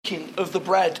breaking of the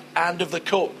bread and of the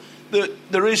cup, that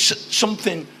there is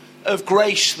something of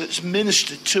grace that's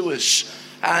ministered to us.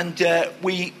 And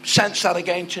we sense that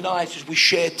again tonight as we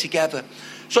share together.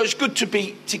 So it's good to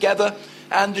be together.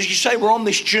 And as you say, we're on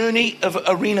this journey of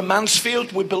Arena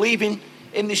Mansfield. We're believing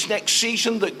in this next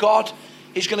season that God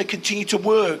is going to continue to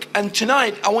work. And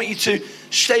tonight, I want you to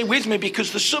stay with me,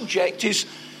 because the subject is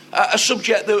a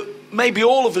subject that maybe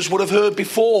all of us would have heard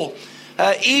before.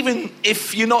 Even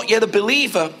if you're not yet a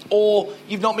believer or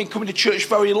you've not been coming to church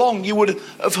very long, you would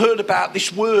have heard about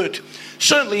this word.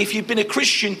 Certainly, if you've been a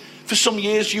Christian for some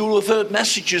years, you will have heard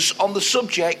messages on the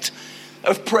subject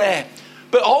of prayer.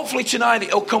 But hopefully tonight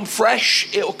it'll come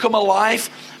fresh, it'll come alive,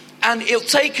 and it'll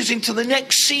take us into the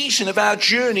next season of our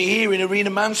journey here in Arena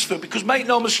Mansfield. Because make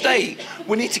no mistake,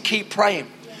 we need to keep praying.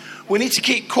 We need to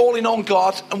keep calling on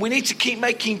God, and we need to keep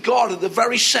making God at the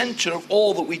very centre of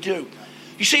all that we do.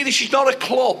 You see, this is not a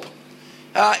club.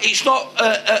 It's not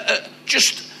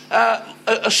just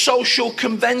a social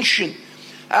convention.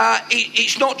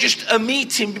 It's not just a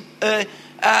meeting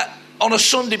on a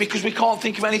Sunday because we can't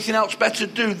think of anything else better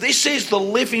to do. This is the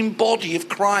living body of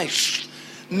Christ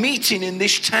meeting in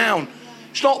this town.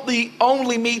 It's not the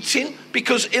only meeting,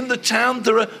 because in the town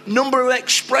there are a number of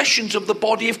expressions of the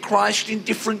body of Christ in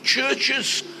different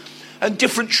churches and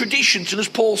different traditions. And as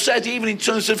Paul said, even in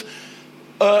terms of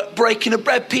breaking of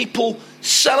bread, people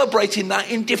celebrating that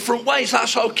in different ways.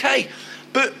 That's okay.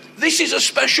 But this is a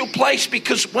special place,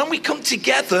 because when we come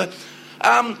together,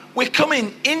 we're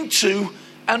coming into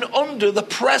and under the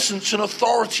presence and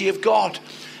authority of God.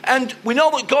 And we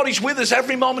know that God is with us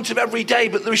every moment of every day,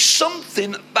 but there is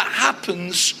something that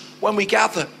happens when we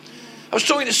gather. I was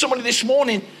talking to somebody this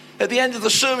morning at the end of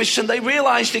the service, and they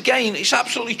realised again, it's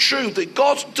absolutely true, that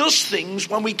God does things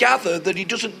when we gather that he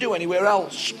doesn't do anywhere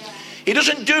else. He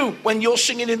doesn't do when you're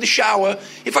singing in the shower.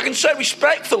 If I can say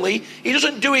respectfully, he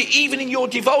doesn't do it even in your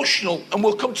devotional. And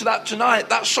we'll come to that tonight.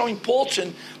 That's so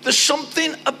important. There's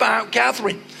something about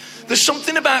gathering. There's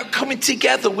something about coming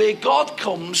together where God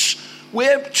comes,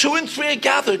 where 2 and 3 are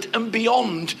gathered and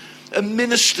beyond, and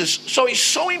ministers. So it's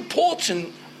so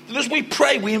important that as we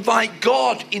pray, we invite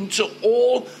God into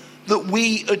all that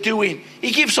we are doing.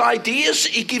 He gives ideas,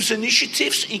 he gives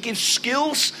initiatives, he gives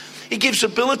skills, he gives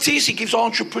abilities, he gives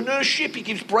entrepreneurship, he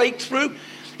gives breakthrough,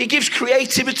 he gives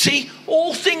creativity,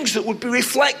 all things that would be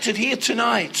reflected here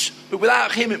tonight. But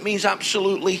without him, it means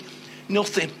absolutely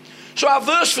nothing. So our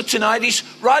verse for tonight is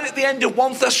right at the end of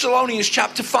 1 Thessalonians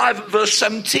chapter 5 verse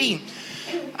 17.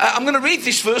 I'm going to read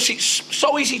this verse. It's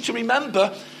so easy to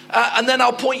remember. And then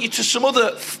I'll point you to some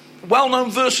other well-known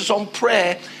verses on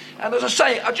prayer. And as I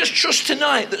say, I just trust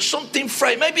tonight that something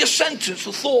fresh, maybe a sentence,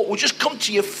 a thought, will just come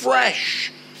to you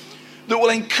fresh, that will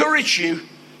encourage you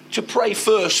to pray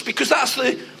first. Because that's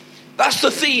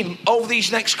the theme over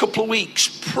these next couple of weeks.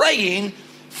 Praying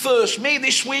first. Me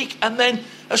this week, and then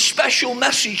a special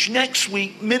message next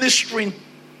week, ministering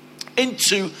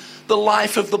into the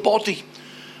life of the body.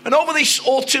 And over this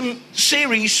autumn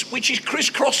series, which is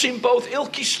crisscrossing both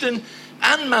Ilkeston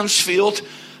and Mansfield,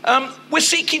 we're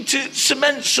seeking to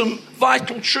cement some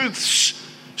vital truths.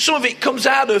 Some of it comes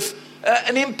out of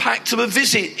an impact of a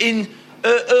visit in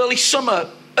early summer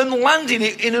and landing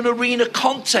it in an arena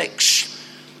context.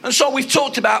 And so we've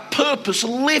talked about purpose,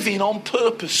 living on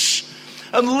purpose,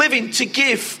 and living to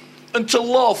give and to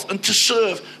love and to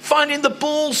serve, finding the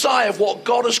bullseye of what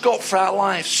God has got for our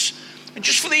lives. And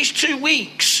just for these 2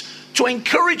 weeks, to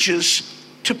encourage us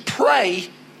to pray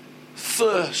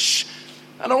first.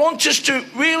 And I want us to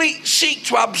really seek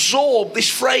to absorb this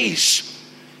phrase.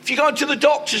 If you're going to the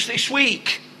doctors this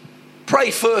week,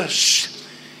 pray first.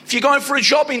 If you're going for a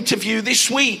job interview this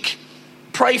week,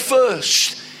 pray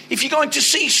first. If you're going to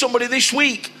see somebody this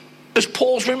week, as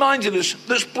Paul's reminded us,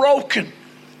 that's broken,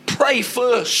 pray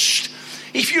first.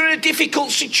 If you're in a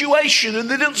difficult situation and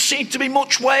there doesn't seem to be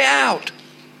much way out,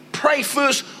 pray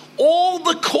first. All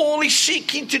the call is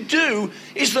seeking to do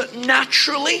is that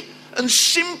naturally and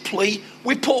simply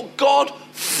we put God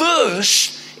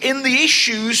first in the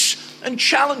issues and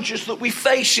challenges that we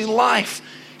face in life.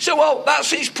 So, well, that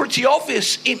seems pretty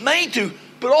obvious. It may do,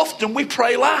 but often we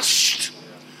pray last.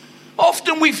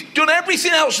 Often we've done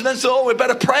everything else and then thought, oh, we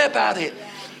better pray about it.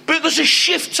 But there's a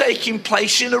shift taking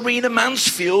place in Arena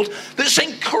Mansfield that's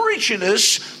encouraging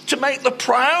us to make the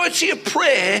priority of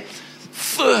prayer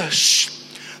first.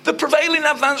 The prevailing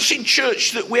advancing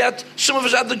church that some of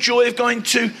us had the joy of going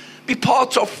to be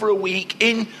part of for a week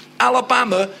in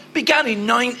Alabama began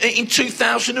in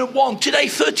 2001. Today,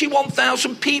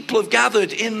 31,000 people have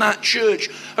gathered in that church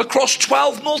across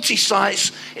 12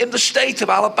 multi-sites in the state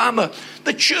of Alabama.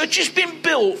 The church has been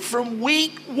built from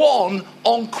week one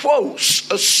on, quotes,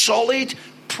 a solid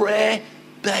prayer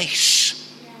base.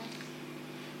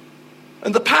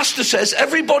 And the pastor says,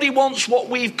 everybody wants what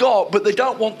we've got, but they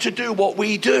don't want to do what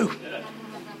we do.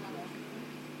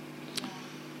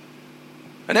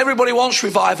 And everybody wants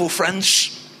revival,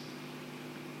 friends.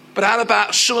 But how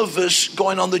about some of us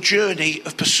going on the journey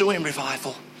of pursuing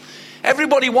revival?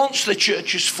 Everybody wants the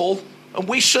churches full, and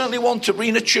we certainly want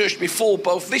Arena Church to be full,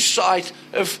 both this side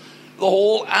of the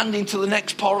hall and into the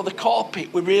next part of the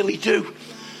carpet. We really do.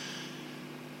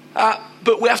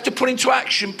 But we have to put into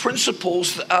action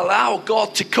principles that allow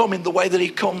God to come in the way that he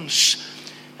comes.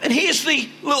 And here's the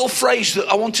little phrase that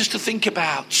I want us to think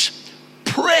about.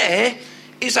 Prayer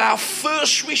is our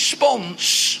first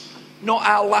response, not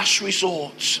our last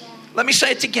resort. Let me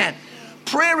say it again.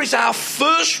 Prayer is our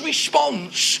first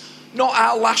response, not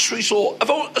our last resort.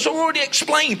 As I've already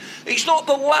explained, it's not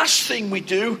the last thing we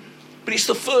do, but it's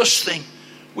the first thing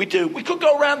we do. We could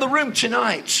go around the room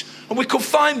tonight and we could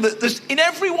find that in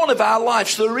every one of our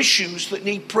lives there are issues that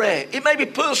need prayer. It may be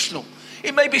personal.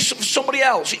 It may be for somebody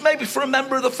else. It may be for a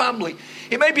member of the family.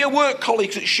 It may be a work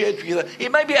colleague that's shared with you.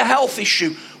 It may be a health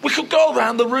issue. We could go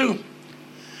around the room.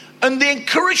 And the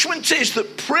encouragement is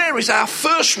that prayer is our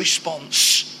first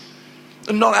response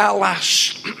and not our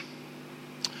last.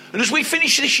 And as we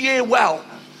finish this year well,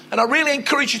 and I really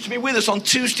encourage you to be with us on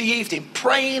Tuesday evening,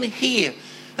 praying here.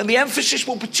 And the emphasis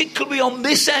will particularly be on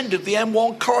this end of the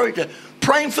M1 corridor,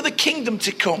 praying for the kingdom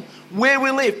to come, where we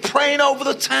live, praying over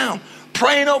the town,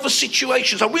 praying over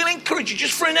situations. I really encourage you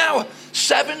just for an hour,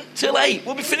 7 till 8.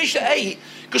 We'll be finished at 8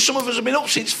 because some of us have been up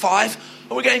since 5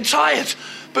 and we're getting tired.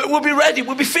 But we'll be ready.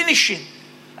 We'll be finishing.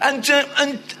 And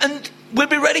we'll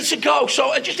be ready to go. So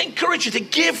I just encourage you to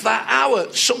give that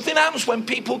hour. Something happens when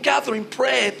people gather in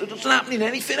prayer that doesn't happen in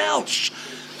anything else.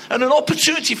 And an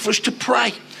opportunity for us to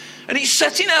pray. And it's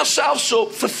setting ourselves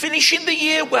up for finishing the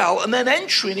year well and then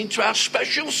entering into our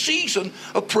special season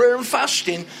of prayer and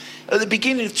fasting at the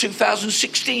beginning of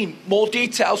 2016. More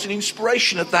details and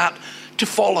inspiration of that to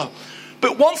follow.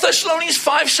 But 1 Thessalonians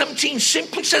 5:17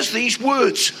 simply says these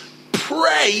words,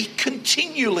 pray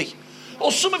continually.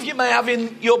 Or some of you may have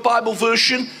in your Bible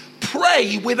version,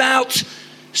 pray without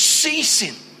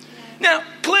ceasing. Now,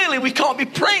 clearly we can't be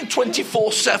praying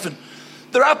 24/7.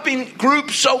 There have been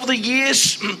groups over the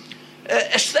years,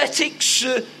 aesthetics,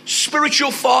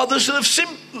 spiritual fathers that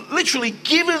have literally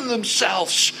given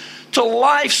themselves to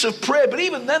lives of prayer. But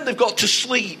even then they've got to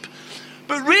sleep.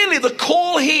 But really the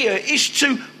call here is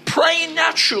to pray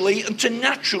naturally and to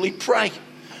naturally pray.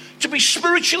 To be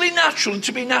spiritually natural and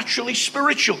to be naturally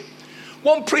spiritual.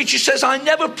 One preacher says, I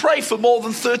never pray for more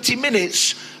than 30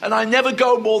 minutes and I never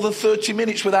go more than 30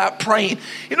 minutes without praying.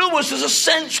 In other words, there's a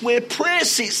sense where prayer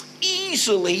sits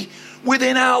easily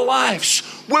within our lives,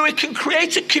 where we can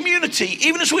create a community,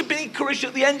 even as we've been encouraged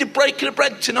at the end of breaking of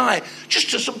bread tonight,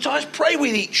 just to sometimes pray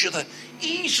with each other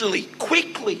easily,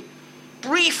 quickly,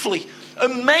 briefly,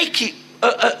 and make it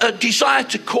a desire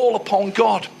to call upon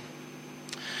God.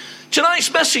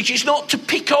 Tonight's message is not to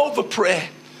pick over prayer.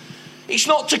 It's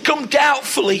not to come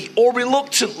doubtfully or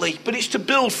reluctantly, but it's to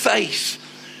build faith.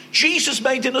 Jesus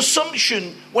made an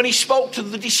assumption when he spoke to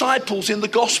the disciples in the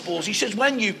Gospels. He says,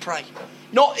 when you pray.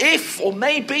 Not if or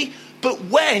maybe, but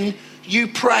when you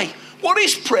pray. What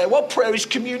is prayer? Well, prayer is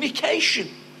communication.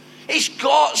 It's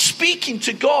God speaking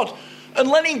to God and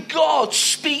letting God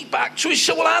speak back to us.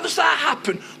 So, well, how does that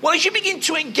happen? Well, as you begin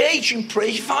to engage in prayer,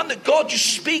 you find that God just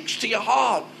speaks to your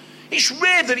heart. It's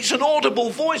rare that it's an audible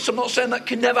voice. I'm not saying that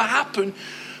can never happen.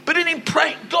 But in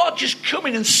prayer, God just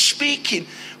coming and speaking.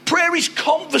 Prayer is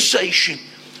conversation.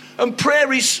 And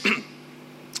prayer is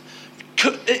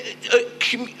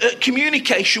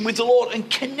communication with the Lord and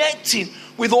connecting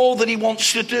with all that he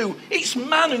wants to do. It's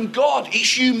man and God.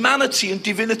 It's humanity and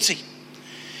divinity.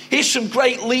 Here's some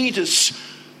great leaders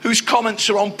whose comments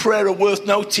are on prayer are worth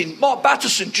noting. Mark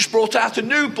Batterson just brought out a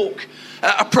new book,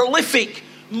 a prolific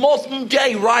modern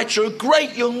day writer, a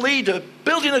great young leader,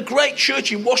 building a great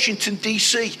church in Washington,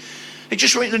 D.C. He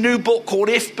just written a new book called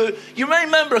If. But you may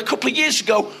remember a couple of years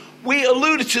ago, we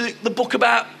alluded to the book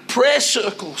about prayer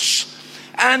circles.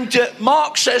 And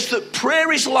Mark says that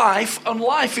prayer is life and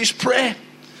life is prayer.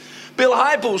 Bill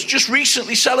Hybels just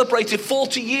recently celebrated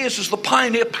 40 years as the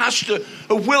pioneer pastor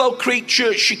of Willow Creek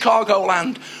Church,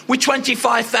 Chicagoland, with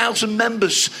 25,000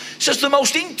 members. Says the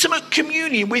most intimate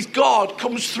communion with God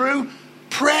comes through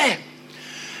prayer.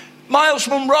 Miles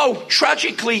Monroe,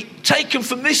 tragically taken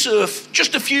from this earth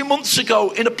just a few months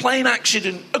ago in a plane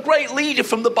accident, a great leader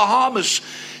from the Bahamas,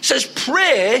 says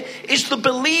prayer is the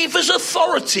believer's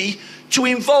authority to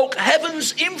invoke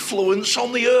heaven's influence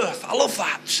on the earth. I love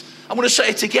that. I'm going to say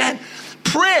it again.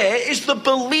 Prayer is the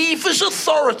believer's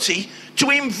authority to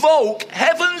invoke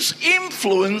heaven's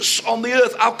influence on the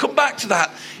earth. I'll come back to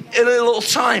that in a little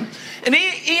time. And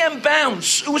E.M.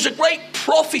 Bounds, who was a great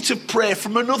prophet of prayer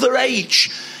from another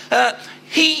age,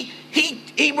 he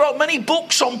wrote many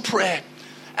books on prayer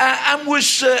and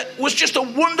was just a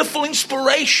wonderful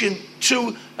inspiration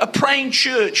to a praying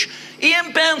church.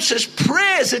 E.M. Bounds says,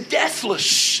 prayers are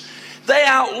deathless. They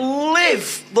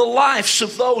outlive the lives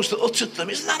of those that uttered them.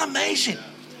 Isn't that amazing?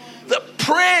 That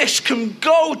prayers can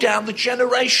go down the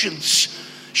generations.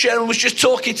 Sharon was just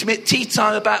talking to me at tea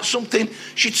time about something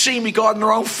she'd seen regarding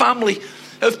her own family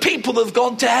of people that have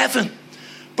gone to heaven.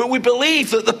 But we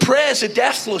believe that the prayers are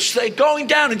deathless. They're going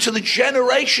down into the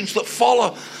generations that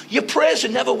follow. Your prayers are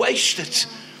never wasted.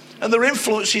 And their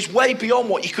influence is way beyond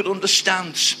what you could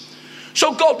understand.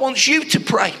 So God wants you to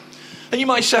pray. And you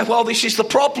might say, well, this is the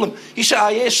problem. You say,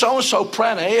 I hear so-and-so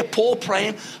praying, I hear Paul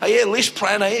praying, I hear Liz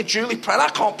praying, I hear Julie praying. I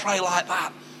can't pray like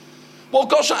that. Well,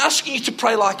 God's not asking you to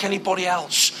pray like anybody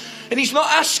else. And he's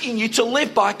not asking you to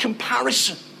live by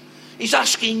comparison. He's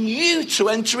asking you to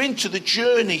enter into the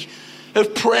journey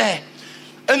of prayer.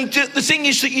 And the thing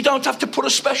is that you don't have to put a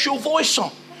special voice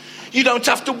on. You don't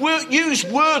have to use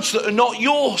words that are not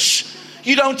yours.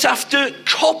 You don't have to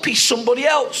copy somebody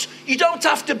else. You don't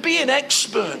have to be an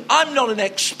expert. I'm not an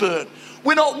expert.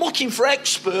 We're not looking for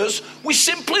experts. We're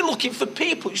simply looking for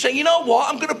people who say, you know what,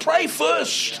 I'm going to pray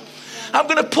first. I'm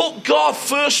going to put God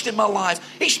first in my life.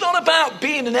 It's not about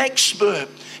being an expert.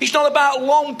 It's not about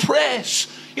long prayers.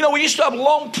 You know, we used to have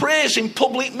long prayers in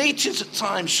public meetings at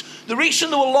times. The reason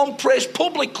there were long prayers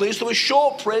publicly is there were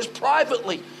short prayers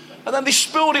privately. And then they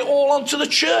spilled it all onto the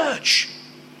church.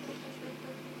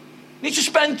 You need to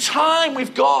spend time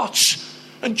with God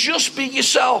and just be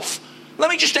yourself. Let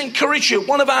me just encourage you.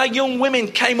 One of our young women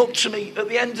came up to me at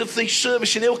the end of the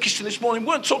service in Ilkeston this morning. We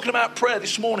weren't talking about prayer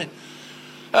this morning.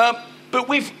 But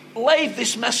we've laid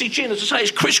this message in. As I say,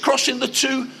 it's crisscrossing the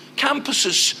two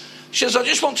campuses. She says, I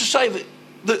just want to say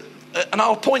that and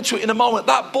I'll point to it in a moment,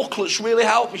 that booklet's really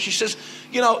helped me. She says,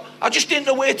 you know, I just didn't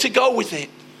know where to go with it.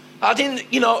 I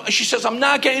didn't, you know, she says, I'm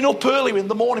now getting up early in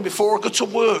the morning before I go to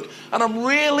work. And I'm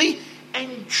really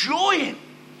enjoying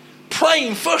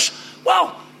praying first.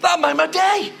 Well, that made my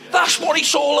day. That's what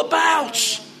it's all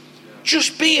about.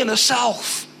 Just being a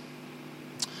self.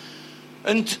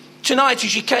 And tonight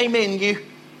as you came in, you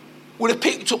would have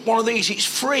picked up one of these. It's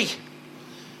free.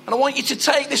 And I want you to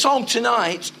take this home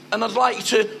tonight and I'd like you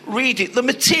to read it. The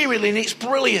material in it's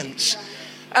brilliant.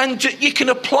 And you can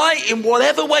apply it in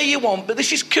whatever way you want. But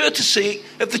this is courtesy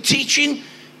of the teaching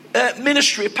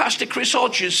ministry of Pastor Chris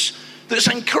Hodges that's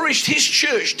encouraged his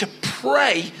church to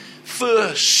pray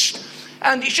first.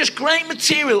 And it's just great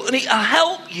material. And it'll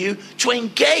help you to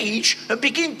engage and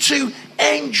begin to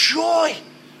enjoy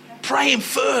praying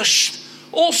first.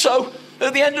 Also,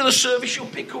 at the end of the service, you'll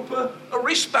pick up a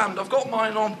wristband. I've got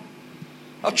mine on.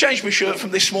 I've changed my shirt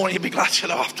from this morning. You'll be glad to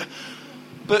know after.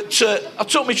 But I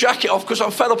took my jacket off because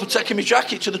I'm fed up of taking my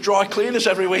jacket to the dry cleaners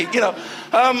every week, you know.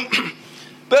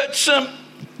 But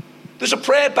there's a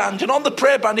prayer band. And on the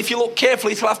prayer band, if you look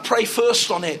carefully, it'll have pray first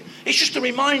on it. It's just a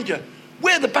reminder.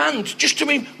 We're the band, just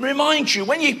to remind you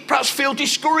when you perhaps feel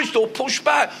discouraged or pushed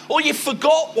back or you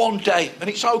forgot one day, and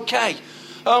it's okay.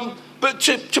 But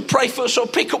to pray first, so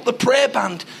pick up the prayer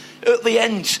band at the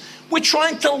end. We're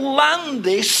trying to land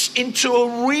this into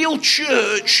a real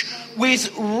church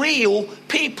with real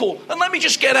people. And let me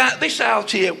just get this out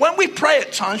here. When we pray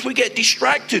at times, we get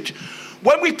distracted.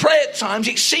 When we pray at times,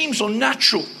 it seems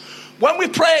unnatural. When we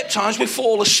pray at times, we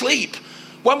fall asleep.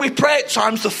 When we pray at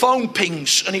times, the phone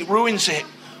pings and it ruins it.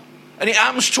 And it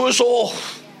happens to us all.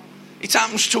 It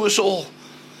happens to us all.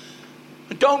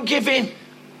 But don't give in.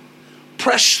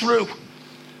 Press through.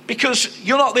 Because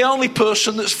you're not the only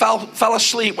person that's fell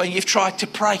asleep when you've tried to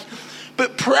pray.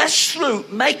 But press through.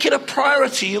 Make it a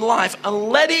priority in your life. And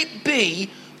let it be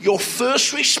your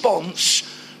first response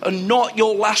and not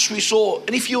your last resort.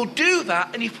 And if you'll do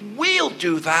that, and if we'll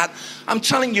do that, I'm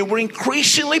telling you, we're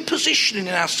increasingly positioning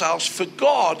ourselves for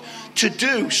God to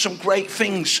do some great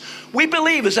things. We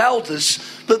believe as elders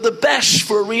that the best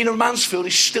for Arena Mansfield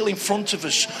is still in front of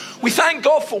us. We thank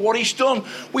God for what he's done.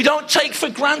 We don't take for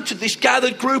granted this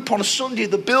gathered group on a Sunday,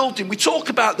 the building. We talk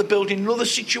about the building in other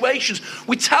situations.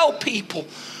 We tell people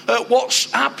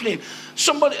what's happening.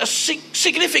 A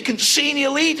significant senior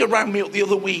leader rang me up the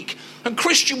other week, and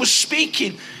Christian was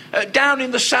speaking down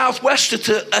in the southwest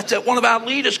at one of our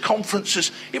leaders'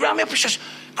 conferences. He rang me up and says,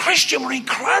 Christian, we're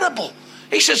incredible.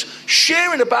 He says,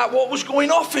 sharing about what was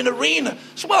going off in Arena.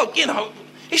 So, well, you know,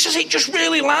 he says, it just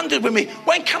really landed with me.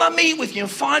 When can I meet with you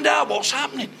and find out what's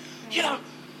happening? You know,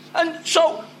 and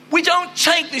so We don't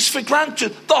take this for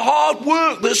granted, the hard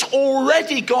work that's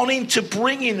already gone into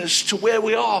bringing us to where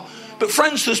we are. But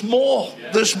friends, there's more.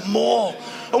 There's more.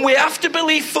 And we have to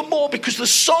believe for more, because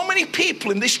there's so many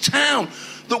people in this town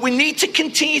that we need to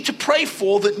continue to pray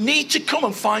for, that need to come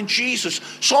and find Jesus.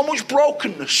 So much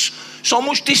brokenness, so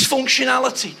much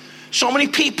dysfunctionality, so many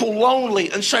people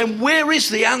lonely and saying, where is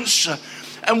the answer?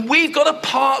 And we've got a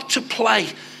part to play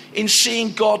in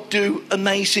seeing God do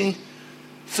amazing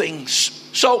things.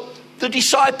 So the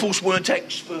disciples weren't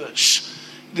experts.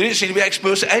 They didn't seem to be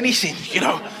experts at anything, you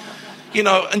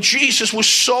know. And Jesus was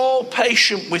so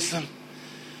patient with them.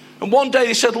 And one day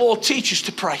they said, Lord, teach us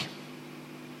to pray.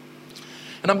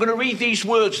 And I'm going to read these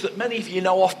words that many of you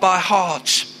know off by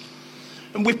heart.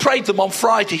 And we prayed them on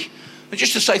Friday. And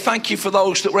just to say thank you for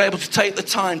those that were able to take the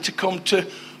time to come to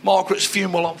Margaret's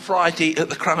funeral on Friday at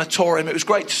the crematorium. It was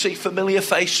great to see familiar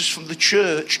faces from the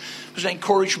church. It was an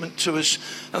encouragement to us,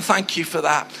 and thank you for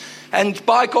that. And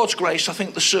by God's grace, I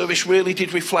think the service really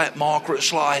did reflect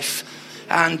Margaret's life,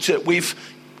 and we've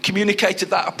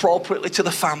communicated that appropriately to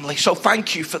the family, so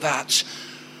thank you for that.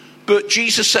 But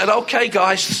Jesus said, okay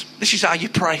guys, this is how you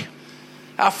pray.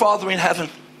 Our Father in heaven,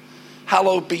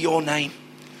 hallowed be your name.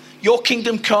 Your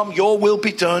kingdom come, your will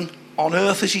be done on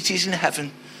earth as it is in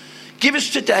heaven. Give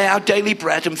us today our daily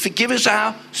bread, and forgive us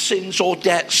our sins or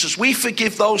debts as we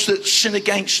forgive those that sin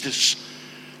against us.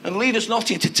 And lead us not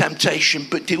into temptation,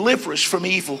 but deliver us from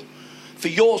evil. For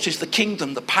yours is the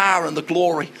kingdom, the power and the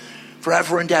glory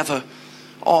forever and ever.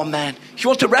 Amen. If you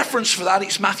want a reference for that,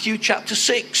 it's Matthew chapter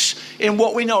 6. In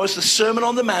what we know as the Sermon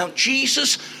on the Mount,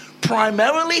 Jesus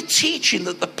primarily teaching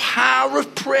that the power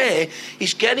of prayer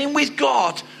is getting with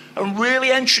God and really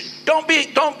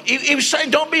he was saying,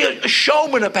 don't be a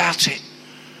showman about it.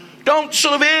 Don't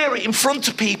sort of air it in front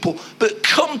of people, but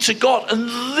come to God. And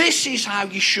this is how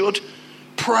you should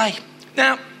pray.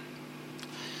 Now,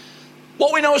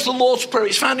 what we know as the Lord's Prayer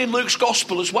is found in Luke's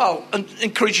Gospel as well, and I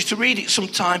encourage you to read it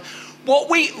sometime. What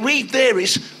we read there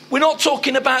is, we're not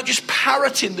talking about just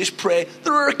parroting this prayer.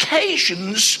 There are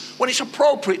occasions when it's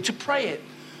appropriate to pray it.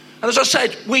 And as I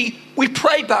said, we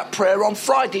prayed that prayer on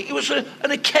Friday. It was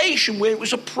an occasion where it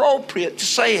was appropriate to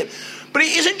say it. But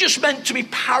it isn't just meant to be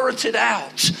parroted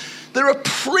out. There are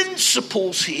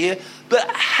principles here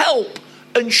that help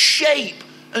and shape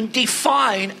and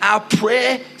define our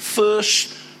prayer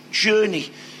first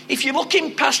journey. If you look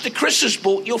in Pastor Chris's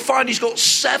book, you'll find he's got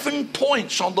 7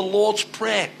 points on the Lord's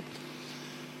Prayer.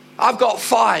 I've got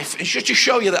 5. It's just to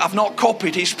show you that I've not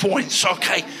copied his points,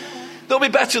 okay? They'll be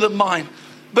better than mine.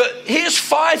 But here's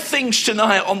 5 things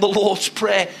tonight on the Lord's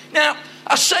Prayer. Now,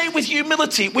 I say with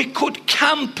humility, we could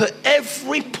camp at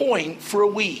every point for a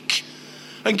week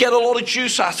and get a lot of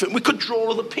juice out of it. We could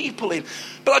draw other people in.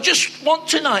 But I just want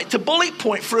tonight to bullet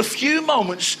point for a few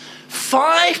moments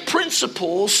 5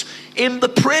 principles in the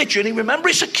prayer journey. Remember,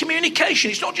 it's a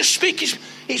communication. It's not just speaking.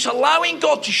 It's allowing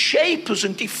God to shape us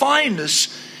and define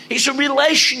us. It's a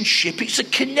relationship. It's a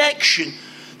connection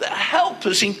that help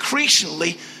us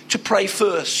increasingly to pray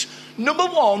first. Number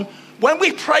 1, when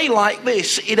we pray like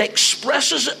this, it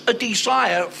expresses a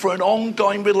desire for an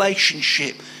ongoing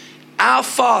relationship. Our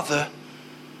Father,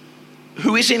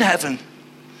 who is in heaven,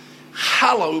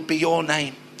 hallowed be your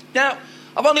name. Now,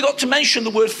 I've only got to mention the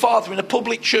word Father in a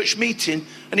public church meeting,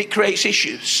 and it creates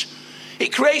issues.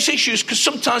 It creates issues because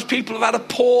sometimes people have had a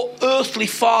poor earthly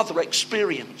father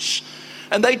experience,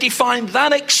 and they define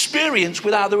that experience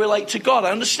with how they relate to God.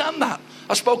 I understand that.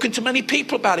 I've spoken to many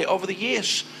people about it over the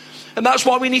years. And that's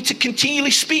why we need to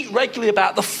continually speak regularly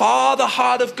about the Father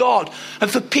heart of God, and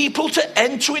for people to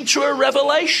enter into a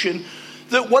revelation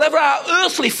that whatever our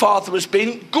earthly father has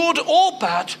been, good or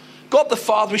bad, God the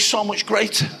Father is so much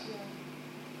greater.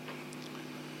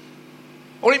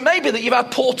 Or it may be that you've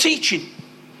had poor teaching.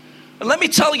 And let me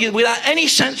tell you, without any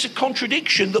sense of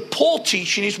contradiction, that poor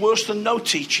teaching is worse than no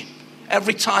teaching.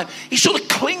 Every time. He sort of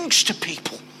clings to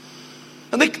people.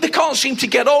 And they can't seem to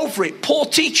get over it. Poor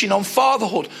teaching on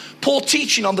fatherhood. Poor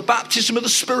teaching on the baptism of the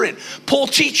Spirit. Poor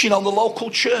teaching on the local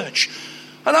church.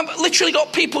 And I've literally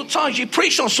got people at times, you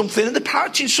preach on something and they're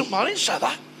parroting something. I didn't say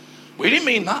that. We didn't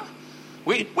mean that.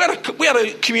 We had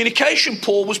a communication,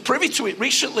 Paul was privy to it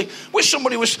recently, where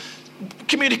somebody was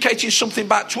communicating something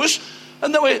back to us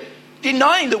and they were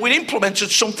denying that we'd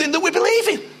implemented something that we believe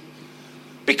in.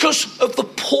 Because of the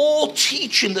poor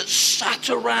teaching that sat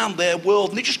around their world,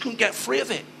 and they just couldn't get free of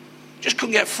it. Just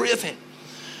couldn't get free of it.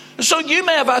 And so you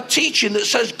may have had teaching that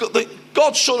says that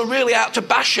God's sort of really out to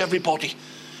bash everybody.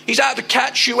 He's out to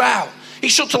catch you out.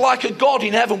 He's sort of like a God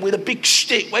in heaven with a big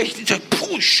stick waiting to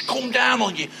push, come down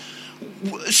on you.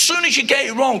 as soon as you get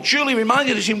it wrong, Julie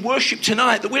reminded us in worship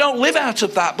tonight that we don't live out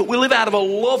of that, but we live out of a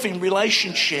loving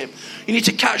relationship. You need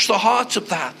to catch the heart of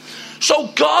that. So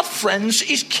God, friends,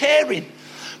 is caring.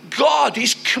 God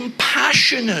is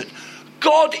compassionate.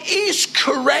 God is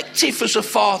corrective as a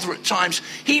father at times.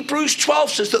 Hebrews 12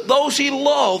 says that those he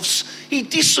loves, he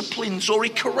disciplines or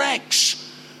he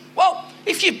corrects. Well,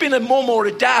 if you've been a mum or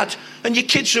a dad and your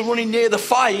kids are running near the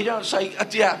fire, you don't say,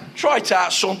 yeah, try it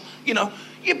out, son.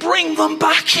 You bring them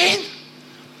back in.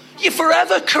 You're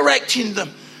forever correcting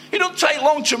them. It don't take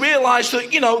long to realise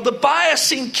that, the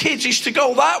bias in kids is to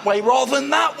go that way rather than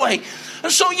that way.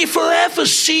 And so you're forever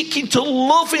seeking to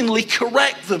lovingly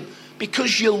correct them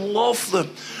because you love them.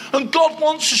 And God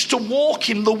wants us to walk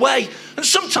in the way. And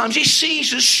sometimes he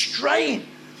sees us straying.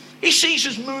 He sees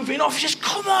us moving off. He says,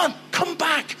 come on, come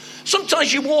back.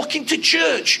 Sometimes you walk into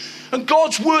church and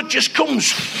God's word just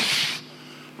comes.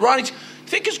 Right?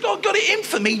 Think has God got it in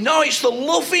for me? No, it's the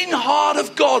loving heart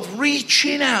of God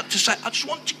reaching out to say, I just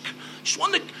want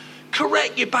to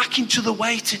correct you back into the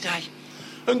way today.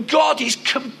 And God is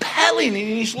compelling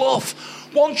in his love.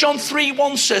 1 John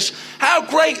 3:1 says, how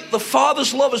great the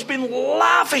Father's love has been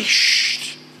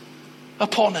lavished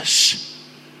upon us,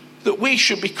 that we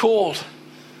should be called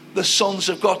the sons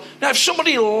of God. Now, if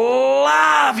somebody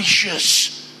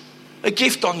lavishes a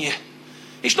gift on you,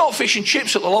 it's not fish and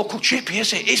chips at the local chippy,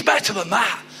 is it? It's better than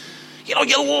that. You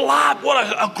love, what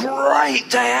a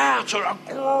great day out, or a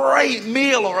great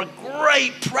meal, or a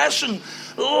great present,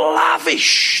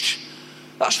 lavished.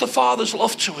 That's the Father's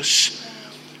love to us.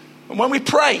 And when we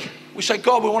pray, we say,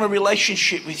 God, we want a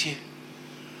relationship with you.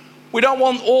 We don't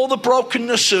want all the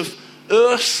brokenness of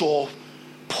earth or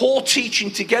poor teaching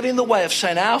to get in the way of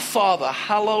saying, our Father,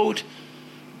 hallowed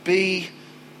be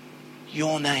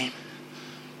your name.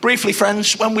 Briefly,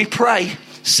 friends, when we pray,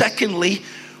 secondly,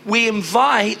 we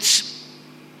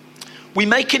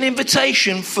make an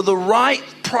invitation for the right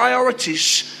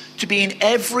priorities to be in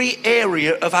every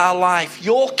area of our life.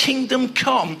 Your kingdom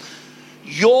come,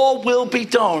 your will be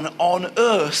done on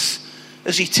earth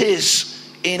as it is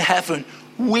in heaven.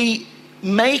 We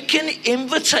make an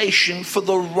invitation for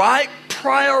the right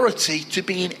priority to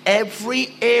be in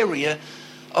every area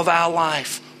of our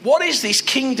life. What is this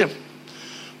kingdom?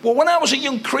 Well, when I was a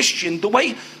young Christian, the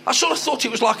way I sort of thought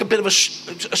it was like a bit of a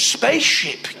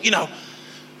spaceship,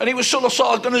 and it was sort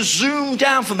of going to zoom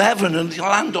down from heaven and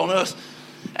land on earth.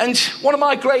 And one of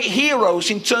my great heroes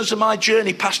in terms of my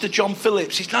journey, Pastor John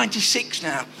Phillips, he's 96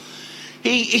 now.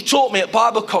 He taught me at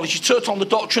Bible college. He taught on the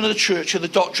doctrine of the church, and the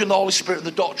doctrine of the Holy Spirit, and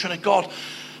the doctrine of God.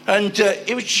 And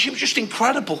it was just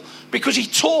incredible because he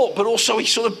taught, but also he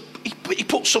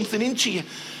put something into you.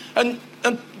 And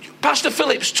Pastor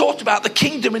Phillips talked about the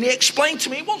kingdom, and he explained to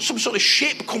me it wasn't some sort of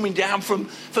ship coming down from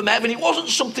heaven. It wasn't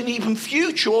something even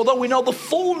future, although we know the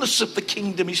fullness of the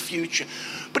kingdom is future.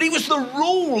 But it was the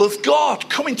rule of God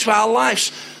coming to our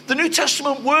lives. The New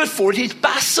Testament word for it is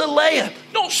basileia,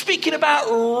 not speaking about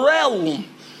realm,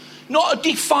 not a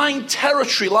defined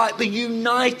territory like the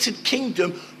United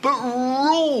Kingdom, but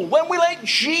rule. When we let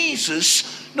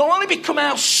Jesus not only become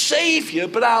our Saviour,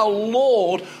 but our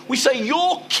Lord, we say,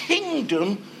 your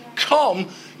kingdom come,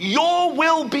 your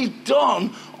will be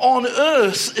done on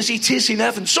earth as it is in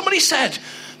heaven. Somebody said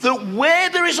that where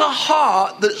there is a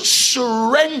heart that's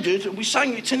surrendered, and we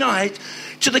sang it tonight,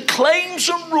 to the claims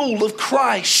and rule of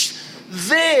Christ,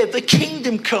 there the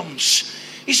kingdom comes.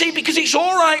 You see, because it's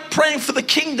all right praying for the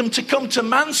kingdom to come to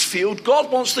Mansfield,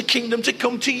 God wants the kingdom to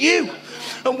come to you.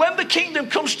 And when the kingdom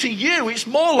comes to you, it's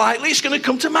more likely it's going to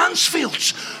come to Mansfield,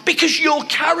 because you'll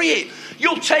carry it.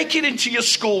 You'll take it into your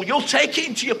school. You'll take it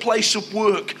into your place of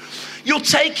work. You'll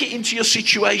take it into your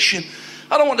situation.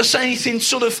 I don't want to say anything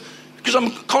sort of, because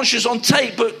I'm conscious on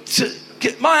tape, but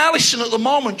my Alison at the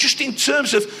moment, just in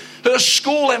terms of her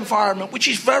school environment, which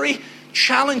is very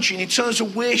challenging in terms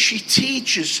of where she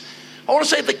teaches, I want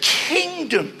to say the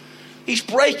kingdom is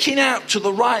breaking out to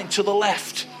the right and to the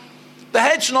left. The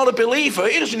head's not a believer.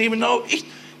 He doesn't even know,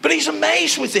 but he's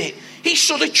amazed with it. He's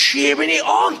sort of cheering it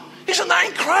on. Isn't that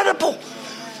incredible?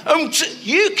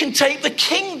 You can take the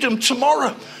kingdom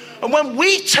tomorrow. And when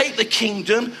we take the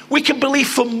kingdom, we can believe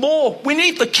for more. We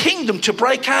need the kingdom to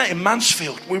break out in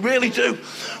Mansfield. We really do.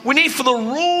 We need for the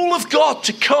rule of God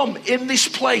to come in this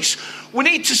place. We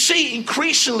need to see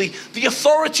increasingly the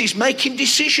authorities making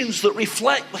decisions that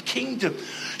reflect the kingdom.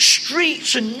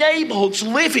 Streets and neighborhoods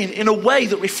living in a way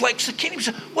that reflects the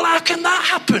kingdom. Well, how can that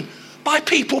happen? By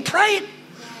people praying.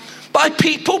 By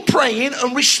people praying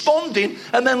and responding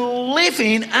and then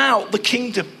living out the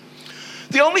kingdom.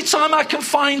 The only time I can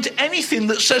find anything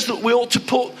that says that we ought to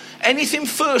put anything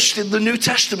first in the New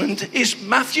Testament is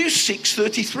Matthew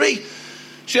 6:33.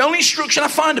 It It's the only instruction I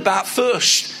find about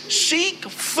thirst. Seek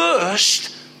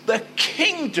first the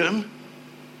kingdom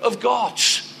of God,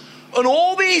 and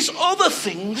all these other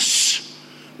things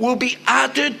will be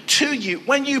added to you.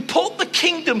 When you put the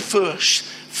kingdom first,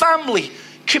 family,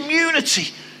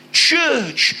 community,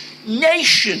 church,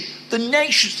 nation, the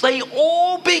nations, they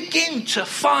all begin to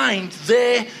find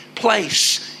their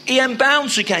place. E.M.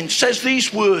 Bounds again says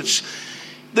these words,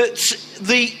 that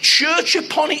the church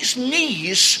upon its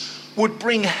knees would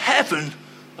bring heaven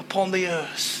upon the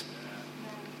earth.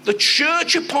 The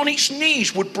church upon its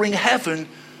knees would bring heaven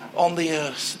on the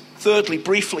earth. Thirdly,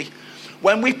 briefly,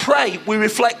 when we pray, we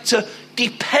reflect a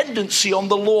dependency on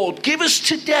the Lord. Give us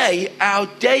today our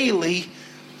daily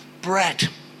bread.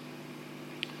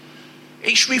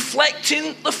 It's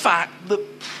reflecting the fact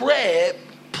that prayer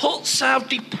puts our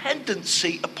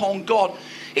dependency upon God.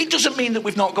 It doesn't mean that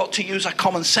we've not got to use our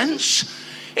common sense.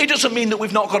 It doesn't mean that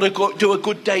we've not got to do a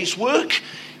good day's work.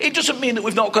 It doesn't mean that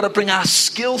we've not got to bring our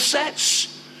skill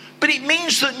sets. But it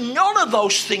means that none of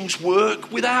those things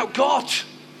work without God.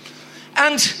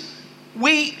 And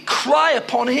we cry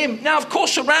upon him. Now, of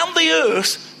course, around the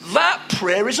earth, that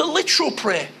prayer is a literal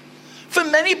prayer. For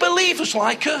many believers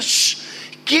like us,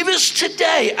 give us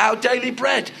today our daily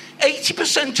bread.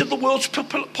 80% of the world's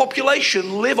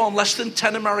population live on less than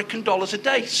 10 American dollars a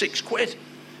day, £6.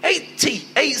 80.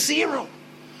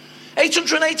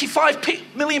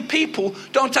 885 million people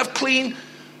don't have clean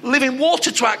living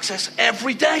water to access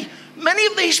every day. Many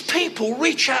of these people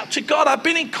reach out to God. I've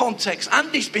been in context,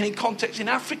 Andy's been in context in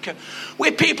Africa,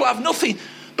 where people have nothing.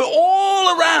 But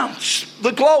all around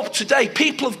the globe today,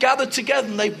 people have gathered together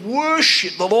and they've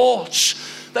worshipped the Lord.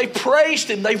 They've praised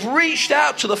him. They've reached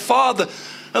out to the Father.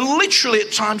 And literally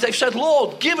at times they've said,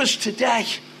 Lord, give us today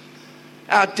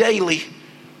our daily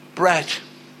bread.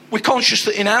 We're conscious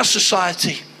that in our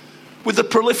society, with the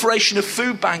proliferation of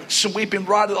food banks, and we've been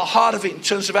right at the heart of it in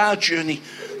terms of our journey,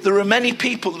 there are many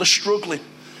people that are struggling.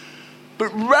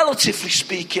 But relatively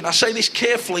speaking, I say this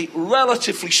carefully,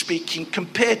 relatively speaking,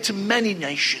 compared to many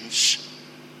nations,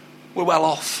 we're well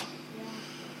off.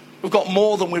 We've got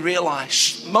more than we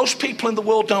realise. Most people in the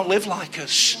world don't live like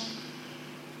us.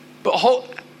 But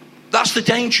that's the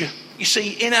danger. You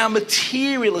see, in our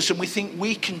materialism, we think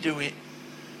we can do it.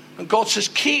 And God says,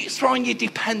 keep throwing your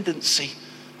dependency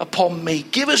upon me.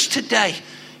 Give us today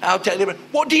our daily bread.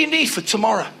 What do you need for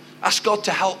tomorrow? Ask God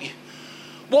to help you.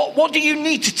 What do you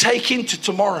need to take into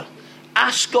tomorrow?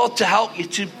 Ask God to help you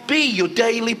to be your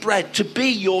daily bread, to be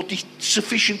your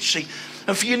sufficiency.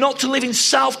 And for you not to live in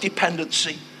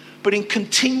self-dependency, but in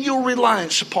continual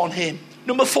reliance upon him.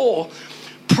 Number 4,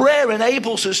 prayer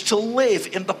enables us to live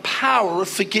in the power of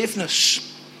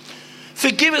forgiveness.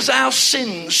 Forgive us our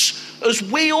sins as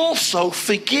we also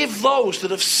forgive those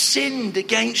that have sinned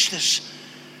against us.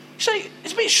 You say,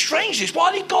 it's a bit strange this.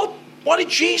 Why did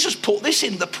Jesus put this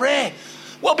in the prayer?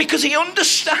 Well, because he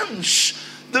understands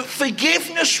that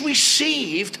forgiveness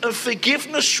received and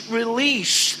forgiveness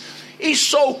released is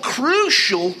so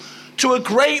crucial to a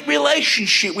great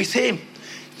relationship with him.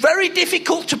 Very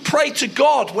difficult to pray to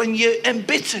God when you're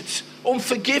embittered,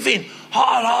 unforgiving,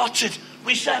 hard-hearted,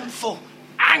 resentful,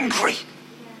 angry.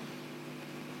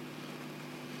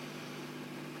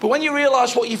 But when you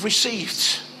realise what you've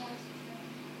received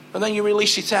and then you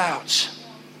release it out,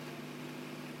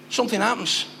 something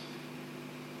happens.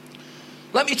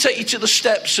 Let me take you to the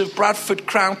steps of Bradford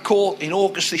Crown Court in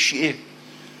August this year.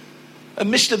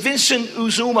 And Mr. Vincent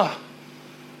Uzuma,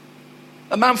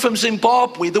 a man from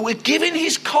Zimbabwe, that were giving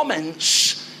his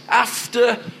comments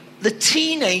after the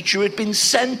teenager had been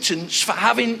sentenced for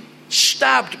having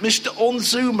stabbed Mr.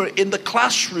 Onzuma in the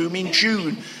classroom in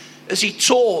June as he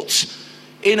taught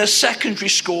in a secondary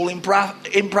school in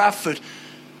Bradford.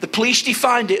 The police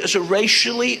defined it as a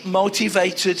racially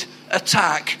motivated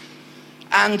attack,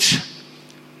 and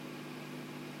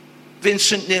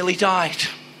Vincent nearly died.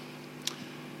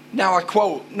 Now I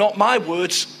quote, not my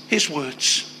words, his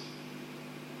words.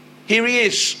 Here he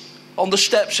is on the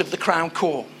steps of the Crown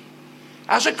Court.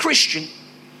 As a Christian,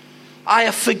 I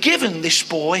have forgiven this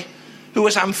boy who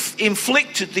has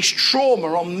inflicted this trauma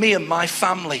on me and my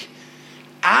family.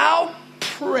 Our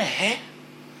prayer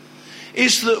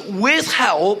is that with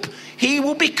help, he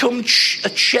will become a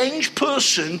changed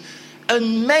person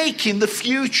and make in the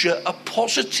future a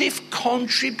positive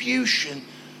contribution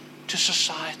to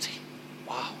society.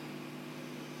 Wow.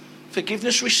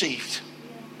 Forgiveness received.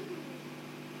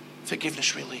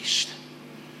 Forgiveness released.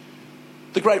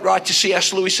 The great writer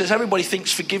C.S. Lewis says everybody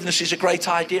thinks forgiveness is a great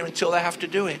idea until they have to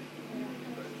do it.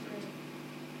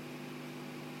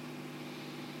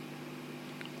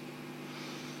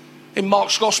 In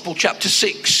Mark's Gospel, chapter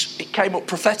 6, it came up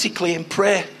prophetically in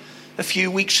prayer. a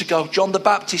few weeks ago. John the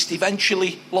Baptist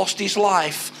eventually lost his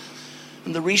life.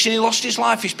 And the reason he lost his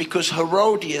life is because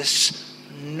Herodias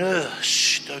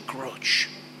nursed a grudge.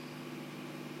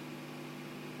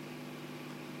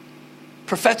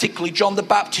 Prophetically, John the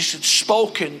Baptist had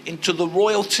spoken into the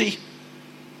royalty,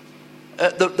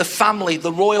 the family,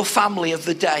 the royal family of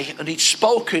the day. And he'd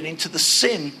spoken into the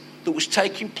sin that was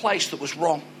taking place that was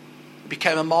wrong. He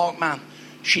became a marked man.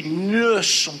 She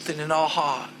nursed something in her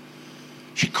heart.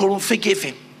 She couldn't forgive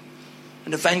him.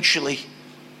 And eventually,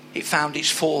 it found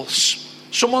its force.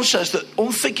 Someone says that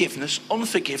unforgiveness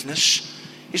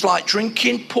is like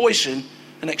drinking poison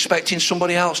and expecting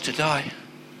somebody else to die.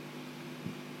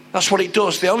 That's what it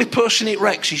does. The only person it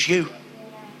wrecks is you.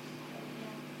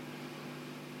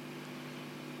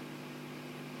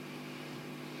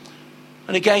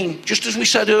 And again, just as we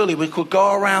said earlier, we could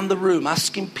go around the room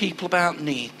asking people about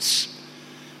needs.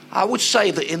 I would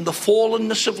say that in the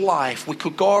fallenness of life, we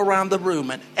could go around the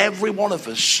room and every one of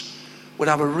us would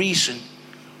have a reason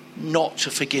not to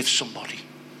forgive somebody.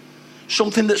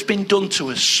 Something that's been done to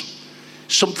us.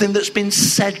 Something that's been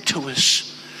said to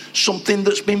us. Something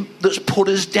that's put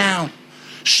us down.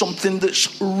 Something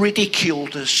that's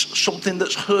ridiculed us. Something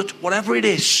that's hurt, whatever it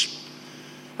is.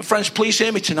 And friends, please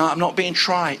hear me tonight. I'm not being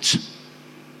trite.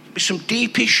 There'll be some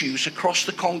deep issues across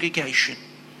the congregation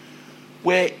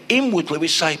where inwardly we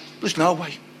say, there's no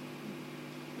way.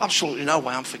 Absolutely no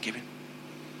way I'm forgiving.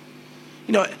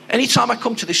 You know, anytime I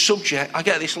come to this subject, I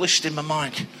get this list in my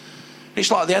mind. It's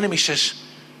like the enemy says,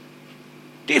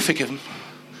 do you forgive them?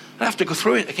 I have to go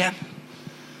through it again.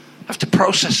 I have to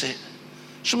process it.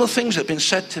 Some of the things that have been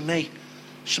said to me,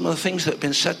 some of the things that have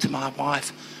been said to my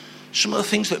wife, some of the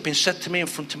things that have been said to me in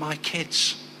front of my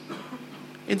kids,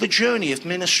 in the journey of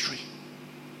ministry.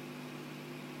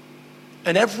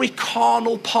 And every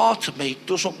carnal part of me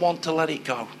doesn't want to let it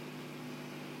go.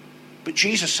 But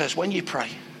Jesus says, when you pray,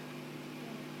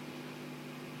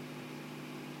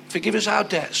 forgive us our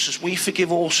debts as we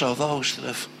forgive also those that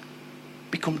have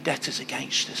become debtors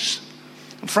against us.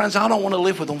 And friends, I don't want to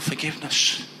live with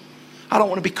unforgiveness. I don't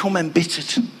want to become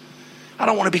embittered. I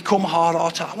don't want to become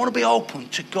hard-hearted. I want to be open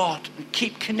to God and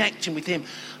keep connecting with Him.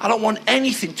 I don't want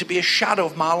anything to be a shadow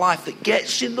of my life that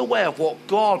gets in the way of what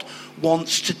God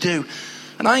wants to do.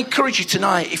 And I encourage you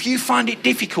tonight, if you find it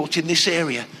difficult in this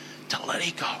area, to let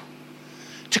it go.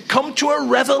 To come to a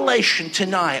revelation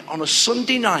tonight on a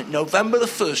Sunday night, November the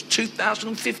 1st,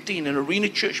 2015 in Arena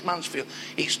Church, Mansfield.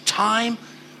 It's time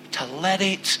to let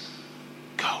it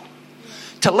go.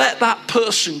 To let that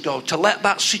person go, to let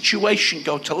that situation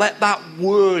go, to let that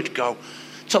word go,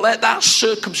 to let that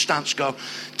circumstance go,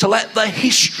 to let the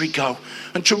history go,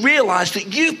 and to realize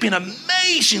that you've been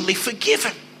amazingly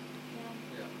forgiven.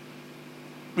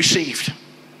 Received.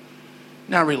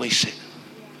 Now release it.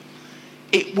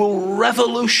 It will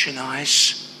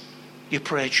revolutionize your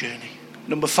prayer journey.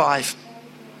 Number 5,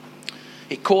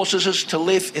 it causes us to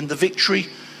live in the victory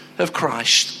of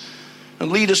Christ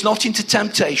and lead us not into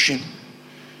temptation,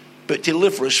 but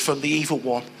deliver us from the evil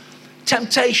one.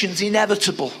 Temptation's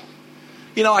inevitable.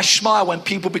 You know, I smile when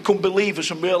people become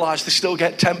believers and realize they still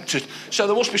get tempted. So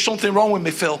there must be something wrong with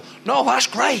me, Phil. No, that's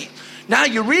great. Now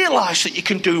you realize that you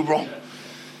can do wrong.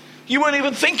 You weren't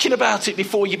even thinking about it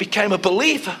before you became a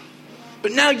believer.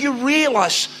 But now you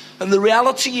realize, and the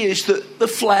reality is that the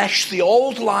flesh, the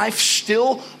old life,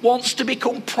 still wants to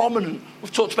become prominent.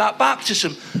 We've talked about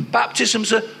baptism.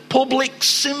 Baptism's a public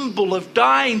symbol of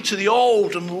dying to the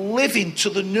old and living to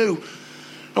the new.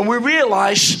 And we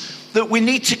realize that we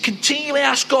need to continually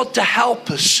ask God to help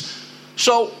us.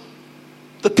 So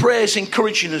the prayer is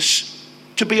encouraging us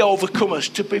to be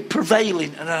overcomers, to be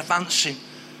prevailing and advancing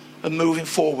and moving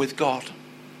forward with God.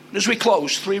 And as we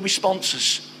close, 3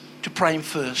 responses to praying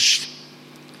first.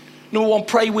 Number 1,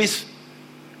 pray with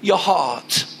your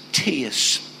heart,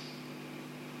 tears.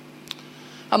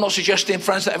 I'm not suggesting,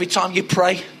 friends, that every time you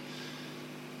pray,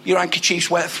 your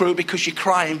handkerchief's wet through because you're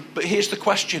crying. But here's the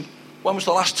question. When was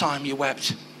the last time you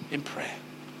wept in prayer?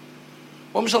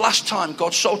 When was the last time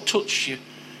God so touched you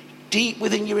deep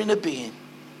within your inner being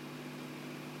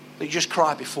that you just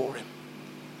cried before Him?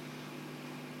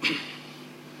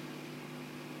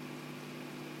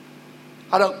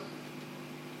 I don't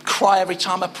cry every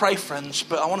time I pray, friends,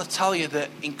 but I want to tell you that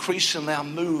increasingly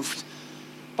I'm moved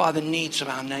by the needs of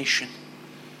our nation.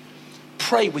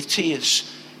 Pray with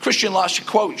tears. Christian likes to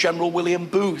quote General William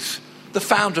Booth, the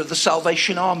founder of the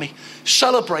Salvation Army,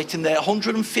 celebrating their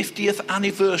 150th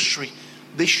anniversary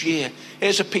this year.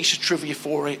 Here's a piece of trivia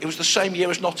for it. It was the same year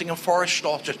as Nottingham Forest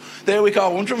started. There we go,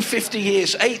 150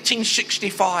 years,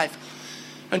 1865.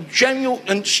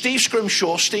 And Steve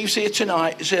Scrimshaw, Steve's here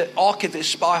tonight, is an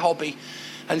archivist by hobby.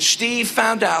 And Steve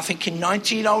found out, I think in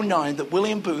 1909, that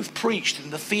William Booth preached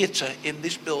in the theatre in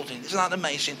this building. Isn't that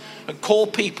amazing? And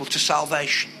called people to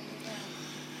salvation.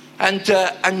 And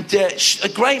a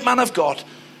great man of God.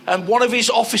 And one of his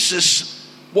officers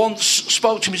once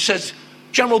spoke to him and said,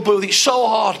 General Booth, it's so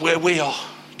hard where we are,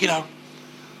 you know.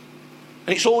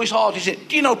 And it's always hard, isn't it?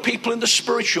 Do you know people in the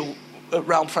spiritual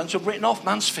realm, friends, have written off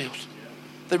Mansfield?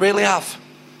 They really have.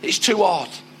 It's too hard.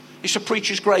 It's a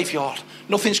preacher's graveyard.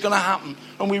 Nothing's going to happen.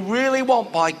 And we really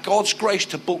want, by God's grace,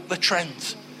 to buck the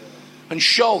trend and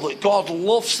show that God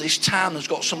loves this town, has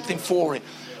got something for it.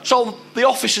 So the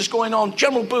officer's going on,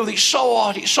 General Booth, it's so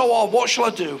hard, what shall I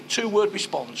do? 2-word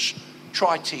response,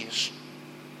 try tears.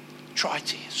 Try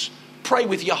tears. Pray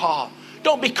with your heart.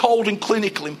 Don't be cold and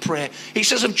clinical in prayer. He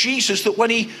says of Jesus that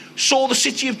when he saw the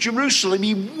city of Jerusalem,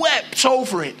 he wept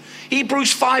over it.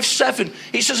 Hebrews 5:7,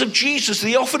 it says of Jesus that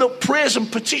he offered up prayers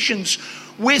and petitions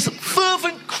with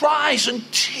fervent cries and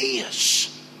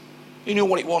tears. He knew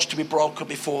what it was to be broken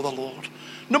before the Lord.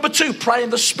 Number 2, pray in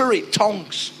the Spirit,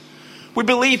 tongues. We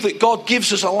believe that God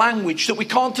gives us a language that we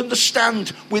can't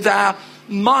understand with our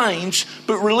minds,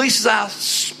 but releases our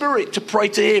spirit to pray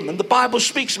to him. And the Bible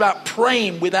speaks about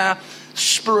praying with our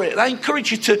spirit. And I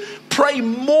encourage you to pray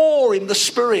more in the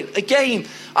Spirit. Again,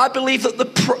 I believe that the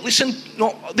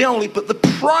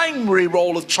primary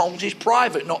role of tongues is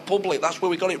private, not public. That's where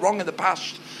we got it wrong in the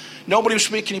past. Nobody was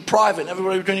speaking in private,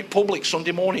 everybody was doing it public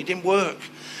Sunday morning. It didn't work.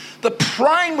 The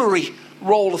primary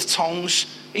role of tongues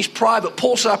is private.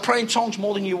 Paul said, I pray in tongues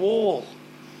more than you all.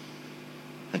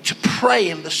 And to pray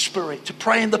in the Spirit, to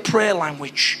pray in the prayer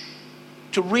language,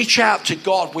 to reach out to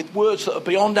God with words that are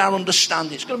beyond our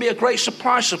understanding. It's going to be a great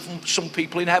surprise for some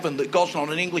people in heaven that God's not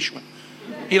an Englishman.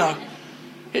 You know,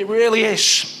 it really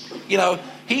is. You know,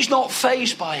 he's not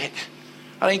fazed by it.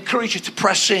 I encourage you to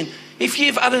press in. If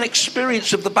you've had an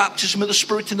experience of the baptism of the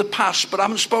Spirit in the past, but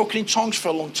haven't spoken in tongues for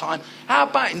a long time, how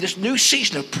about in this new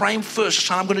season of praying first, that's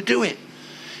how I'm going to do it.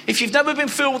 If you've never been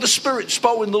filled with the Spirit,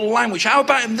 spoken in the language, how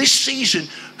about in this season,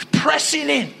 pressing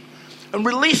in and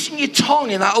releasing your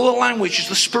tongue in that other language as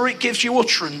the Spirit gives you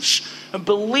utterance and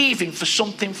believing for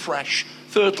something fresh.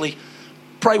 Thirdly,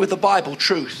 pray with the Bible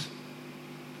truth.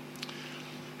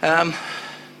 I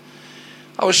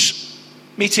was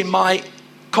meeting my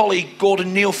colleague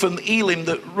Gordon Neal from Elim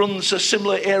that runs a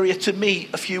similar area to me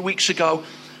a few weeks ago.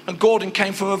 And Gordon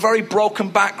came from a very broken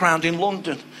background in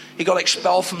London. He got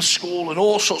expelled from school and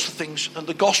all sorts of things. And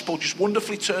the gospel just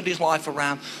wonderfully turned his life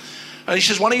around. And he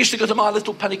says, when I used to go to my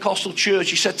little Pentecostal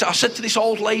church, I said to this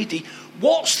old lady,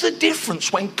 what's the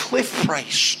difference when Cliff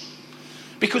prays?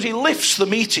 Because he lifts the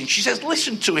meeting. She says,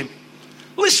 listen to him.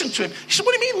 Listen to him. He said,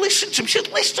 what do you mean listen to him? She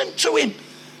said, listen to him.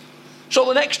 So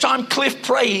the next time Cliff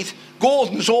prayed,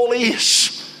 Gordon's all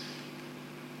ears.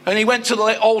 And he went to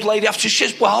the old lady after. She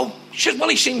says, well,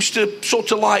 he seems to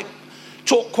sort of like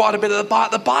talk quite a bit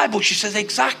about the Bible. She says,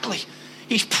 exactly.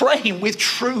 He's praying with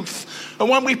truth. And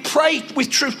when we pray with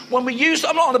truth, when we use,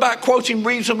 I'm not on about quoting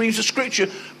reams and reams of scripture,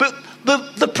 but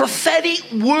the prophetic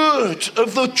word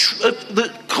of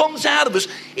that comes out of us,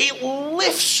 it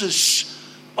lifts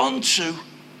us onto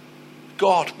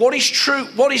God. What is true,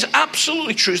 what is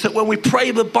absolutely true is that when we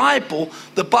pray the Bible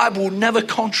will never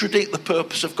contradict the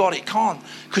purpose of God. It can't,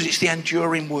 because it's the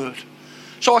enduring word.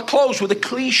 So I close with a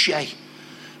cliche,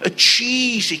 a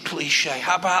cheesy cliche.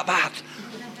 How about that?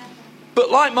 But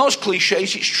like most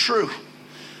cliches, it's true.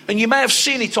 And you may have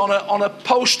seen it on a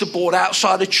poster board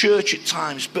outside a church at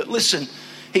times. But listen,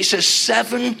 it says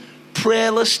 7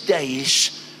 prayerless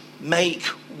days make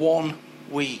 1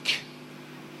 week.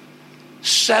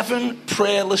 7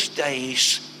 prayerless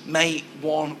days make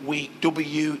 1 week.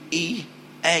 WEAK.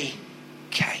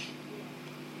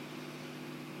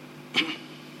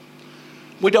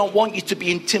 We don't want you to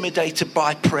be intimidated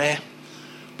by prayer.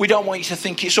 We don't want you to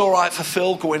think it's all right for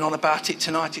Phil going on about it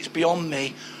tonight. It's beyond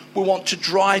me. We want to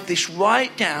drive this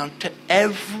right down to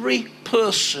every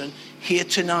person here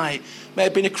tonight. May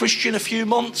have been a Christian a few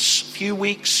months, few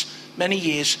weeks, many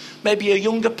years. Maybe a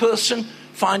younger person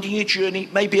finding your journey.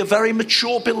 Maybe a very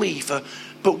mature believer.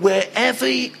 But wherever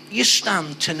you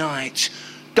stand tonight,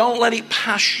 don't let it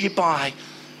pass you by.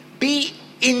 Be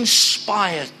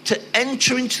inspired to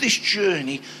enter into this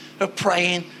journey of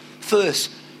praying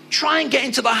first. Try and get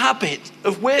into the habit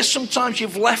of where sometimes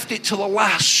you've left it to the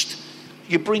last,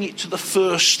 you bring it to the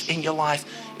first in your life.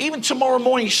 Even tomorrow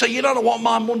morning, you say, you don't know what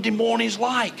my Monday morning is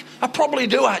like. I probably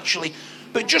do, actually.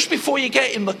 But just before you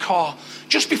get in the car,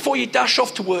 just before you dash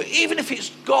off to work, even if it's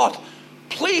God,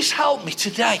 please help me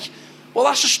today. Well,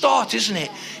 that's a start, isn't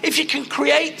it? If you can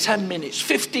create 10 minutes,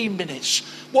 15 minutes,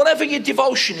 whatever your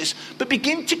devotion is, but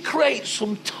begin to create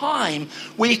some time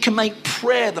where you can make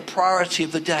prayer the priority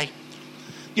of the day.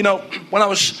 You know, when I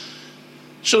was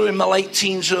sort of in my late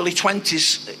teens, early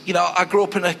 20s, you know, I grew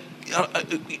up in a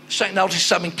second eldest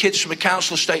 7 kids from a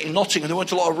council estate in Nottingham. There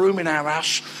weren't a lot of room in our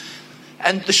house.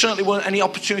 And there certainly weren't any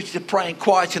opportunity to pray in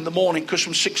quiet in the morning, because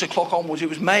from 6 o'clock onwards it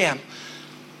was mayhem.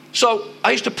 So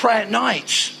I used to pray at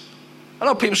night. I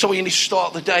know people say, well, you need to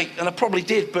start the day, and I probably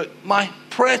did, but my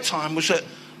prayer time was at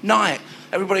night.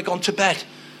 Everybody had gone to bed.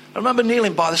 I remember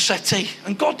kneeling by the settee,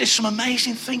 and God did some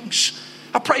amazing things.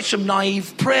 I prayed some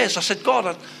naive prayers. I said,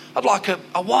 God, I'd like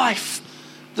a wife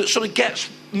that sort of gets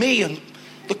me and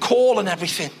the call and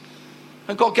everything.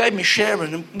 And God gave me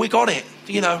Sharon, and we got it,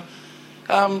 you know.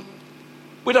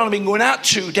 We'd only been going out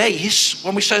 2 days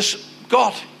when we says,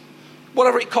 God,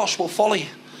 whatever it costs, we'll follow you.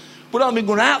 We'd only been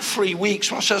going out 3 weeks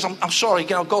when I says, I'm sorry, you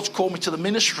know, God's called me to the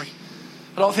ministry.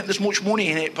 I don't think there's much money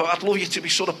in it, but I'd love you to be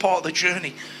sort of part of the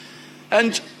journey.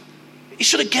 And he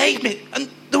sort of gave me, and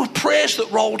there were prayers that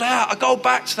rolled out. I go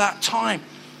back to that time,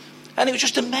 and it was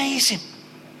just amazing.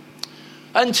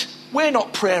 And we're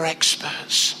not prayer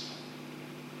experts.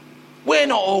 We're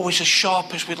not always as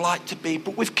sharp as we'd like to be,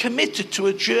 but we've committed to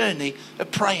a journey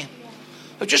of praying,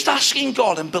 of just asking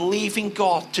God and believing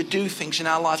God to do things in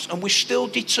our lives, and we're still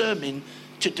determined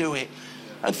to do it.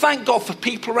 And thank God for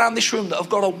people around this room that have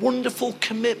got a wonderful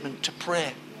commitment to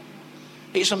prayer.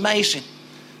 It's amazing.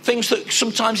 Things that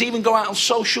sometimes even go out on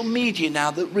social media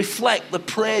now that reflect the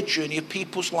prayer journey of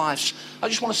people's lives. I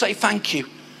just want to say thank you.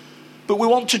 But we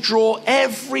want to draw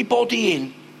everybody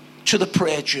in to the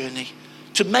prayer journey,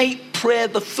 to make prayer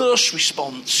the first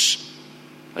response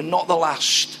and not the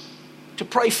last. To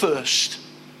pray first,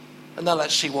 and then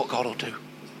let's see what God will do.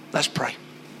 Let's pray.